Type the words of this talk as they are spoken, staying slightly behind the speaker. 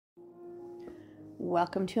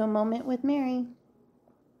Welcome to A Moment with Mary.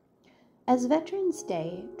 As Veterans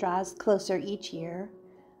Day draws closer each year,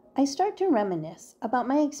 I start to reminisce about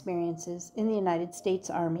my experiences in the United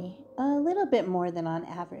States Army a little bit more than on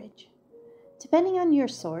average. Depending on your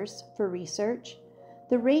source for research,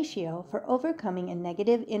 the ratio for overcoming a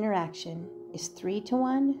negative interaction is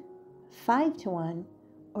 3-1, 5-1,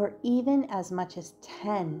 or even as much as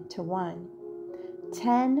 10-1.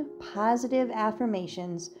 10 positive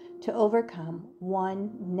affirmations to overcome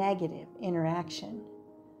one negative interaction.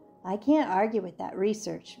 I can't argue with that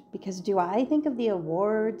research because do I think of the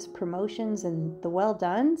awards, promotions, and the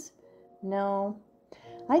well-dones? No.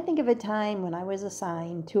 I think of a time when I was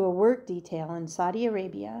assigned to a work detail in Saudi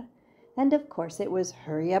Arabia, and of course it was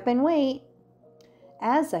hurry up and wait.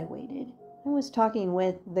 As I waited, I was talking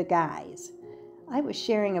with the guys. I was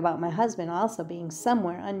sharing about my husband also being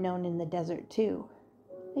somewhere unknown in the desert too.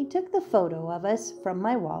 I took the photo of us from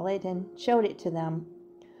my wallet and showed it to them.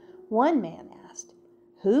 One man asked,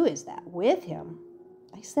 "Who is that with him?"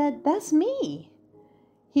 I said, "That's me."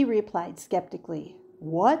 He replied skeptically,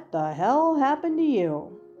 "What the hell happened to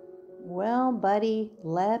you?" Well, buddy,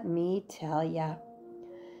 let me tell ya.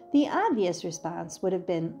 The obvious response would have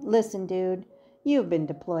been, "Listen, dude, you've been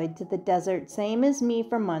deployed to the desert same as me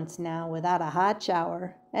for months now without a hot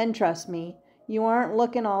shower. And trust me, you aren't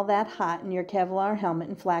looking all that hot in your Kevlar helmet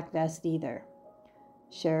and flak vest either."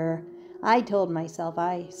 Sure, I told myself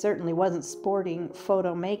I certainly wasn't sporting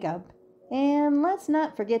photo makeup. And let's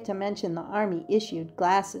not forget to mention the Army issued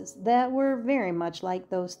glasses that were very much like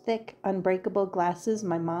those thick, unbreakable glasses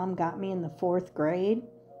my mom got me in the 4th grade.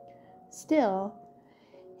 Still,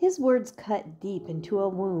 his words cut deep into a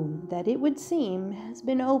wound that it would seem has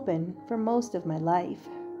been open for most of my life.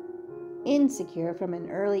 Insecure from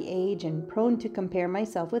an early age and prone to compare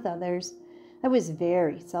myself with others, I was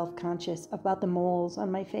very self-conscious about the moles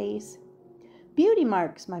on my face. Beauty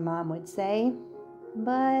marks, my mom would say,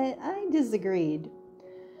 but I disagreed.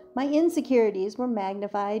 My insecurities were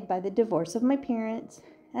magnified by the divorce of my parents,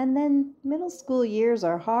 and then middle school years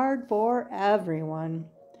are hard for everyone.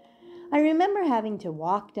 I remember having to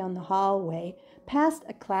walk down the hallway past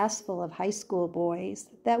a class full of high school boys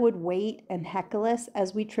that would wait and heckle us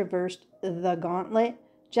as we traversed the gauntlet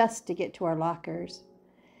just to get to our lockers.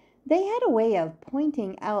 They had a way of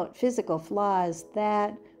pointing out physical flaws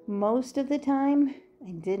that most of the time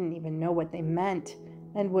I didn't even know what they meant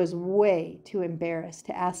and was way too embarrassed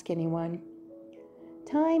to ask anyone.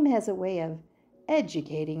 Time has a way of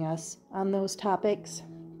educating us on those topics.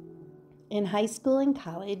 In high school and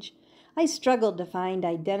college, I struggled to find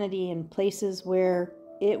identity in places where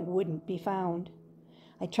it wouldn't be found.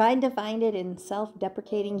 I tried to find it in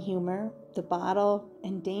self-deprecating humor, the bottle,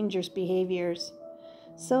 and dangerous behaviors.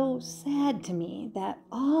 So sad to me that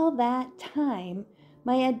all that time,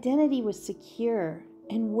 my identity was secure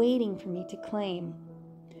and waiting for me to claim.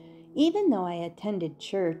 Even though I attended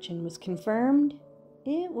church and was confirmed,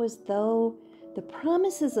 it was though the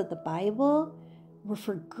promises of the Bible were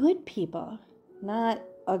for good people, not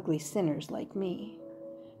ugly sinners like me.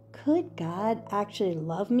 Could God actually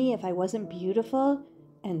love me if I wasn't beautiful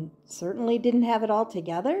and certainly didn't have it all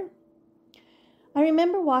together? I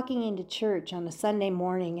remember walking into church on a Sunday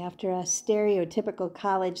morning after a stereotypical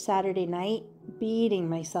college Saturday night, beating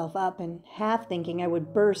myself up and half thinking I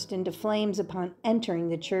would burst into flames upon entering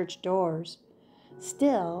the church doors.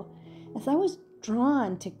 Still, as I was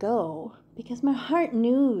drawn to go, because my heart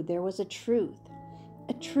knew there was a truth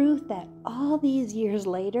that all these years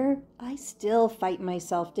later, I still fight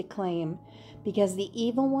myself to claim, because the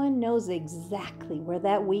evil one knows exactly where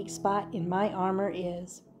that weak spot in my armor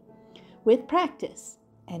is. With practice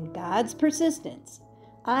and God's persistence,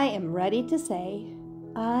 I am ready to say,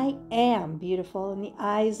 I am beautiful in the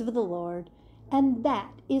eyes of the Lord, and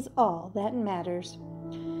that is all that matters.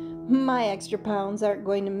 My extra pounds aren't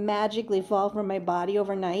going to magically fall from my body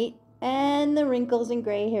overnight, and the wrinkles and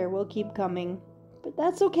gray hair will keep coming. But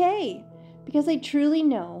that's okay, because I truly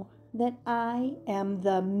know that I am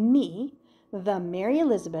the me, the Mary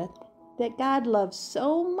Elizabeth, that God loves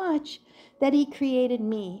so much that He created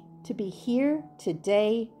me to be here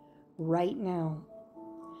today, right now.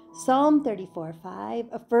 Psalm 34:5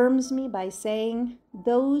 affirms me by saying,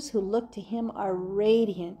 "Those who look to Him are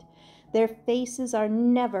radiant. Their faces are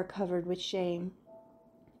never covered with shame."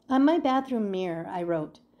 On my bathroom mirror, I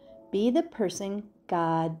wrote, "Be the person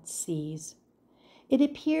God sees." It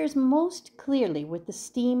appears most clearly with the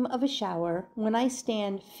steam of a shower when I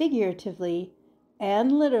stand figuratively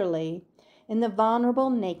and literally in the vulnerable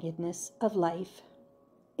nakedness of life.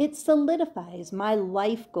 It solidifies my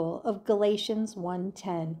life goal of Galatians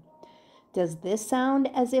 1:10. Does this sound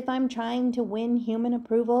as if I'm trying to win human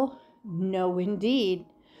approval? No, indeed.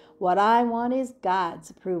 What I want is God's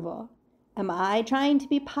approval. Am I trying to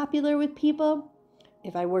be popular with people?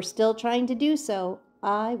 If I were still trying to do so,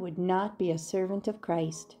 I would not be a servant of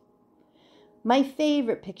Christ. My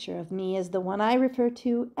favorite picture of me is the one I refer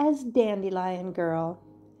to as Dandelion Girl.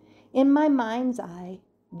 In my mind's eye,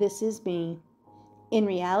 this is me. In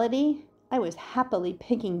reality, I was happily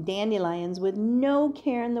picking dandelions with no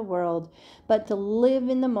care in the world but to live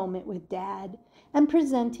in the moment with Dad and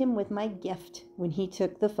present him with my gift when he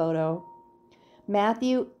took the photo.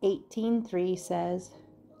 Matthew 18:3 says,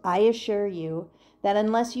 I assure you that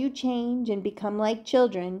unless you change and become like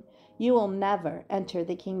children, you will never enter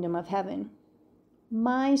the kingdom of heaven.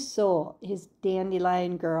 My soul is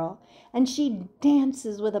Dandelion Girl, and she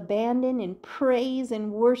dances with abandon in praise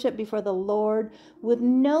and worship before the Lord with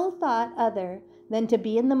no thought other than to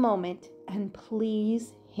be in the moment and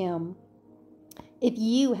please Him. If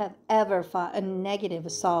you have ever fought a negative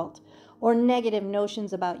assault or negative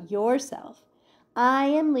notions about yourself, I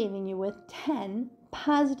am leaving you with 10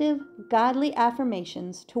 positive, godly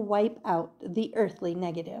affirmations to wipe out the earthly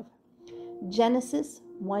negative. Genesis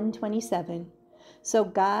 1:27. So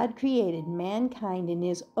God created mankind in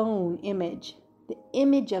His own image. The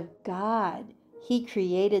image of God, He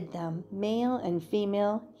created them. Male and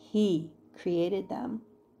female, He created them.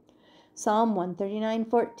 Psalm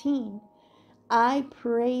 139:14. I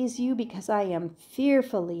praise you because I am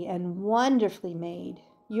fearfully and wonderfully made.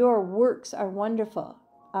 Your works are wonderful.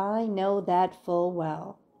 I know that full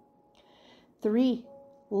well. 3.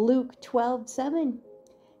 Luke 12:7.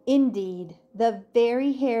 Indeed, the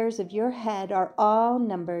very hairs of your head are all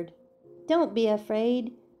numbered. Don't be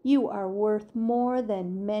afraid. You are worth more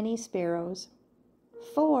than many sparrows.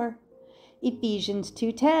 4. Ephesians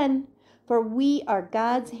 2:10. For we are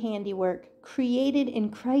God's handiwork, created in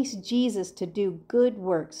Christ Jesus to do good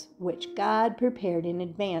works, which God prepared in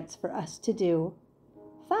advance for us to do.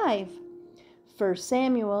 5. 1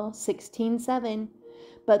 Samuel 16:7.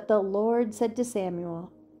 But the Lord said to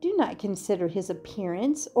Samuel, do not consider his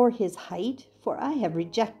appearance or his height, for I have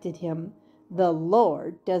rejected him. The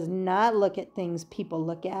Lord does not look at things people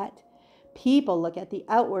look at. People look at the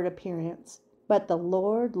outward appearance, but the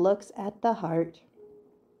Lord looks at the heart.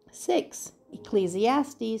 6.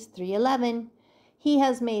 Ecclesiastes 3:11. He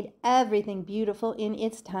has made everything beautiful in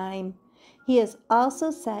its time. He has also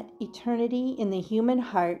set eternity in the human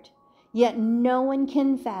heart, yet no one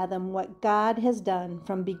can fathom what God has done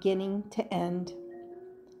from beginning to end.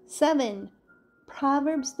 7.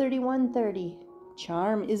 Proverbs 31:30.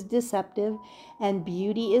 Charm is deceptive and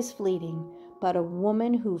beauty is fleeting, but a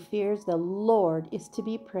woman who fears the Lord is to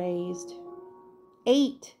be praised.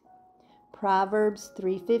 8. Proverbs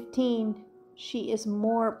 3:15. She is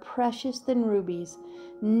more precious than rubies.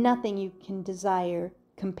 Nothing you can desire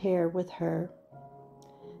compare with her.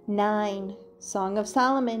 9. Song of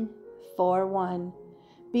Solomon 4:1.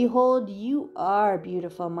 Behold, you are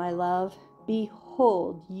beautiful, my love.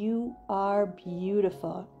 Behold, you are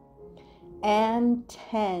beautiful. And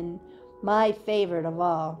 10, my favorite of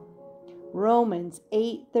all, Romans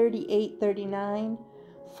 8:38-39.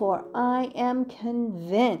 For I am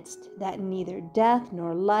convinced that neither death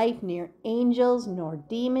nor life, nor angels nor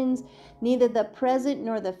demons, neither the present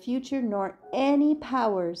nor the future, nor any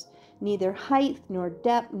powers, neither height nor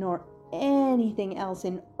depth, nor anything else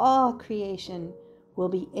in all creation will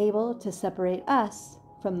be able to separate us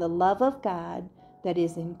from the love of God that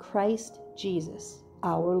is in Christ Jesus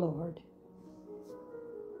our Lord.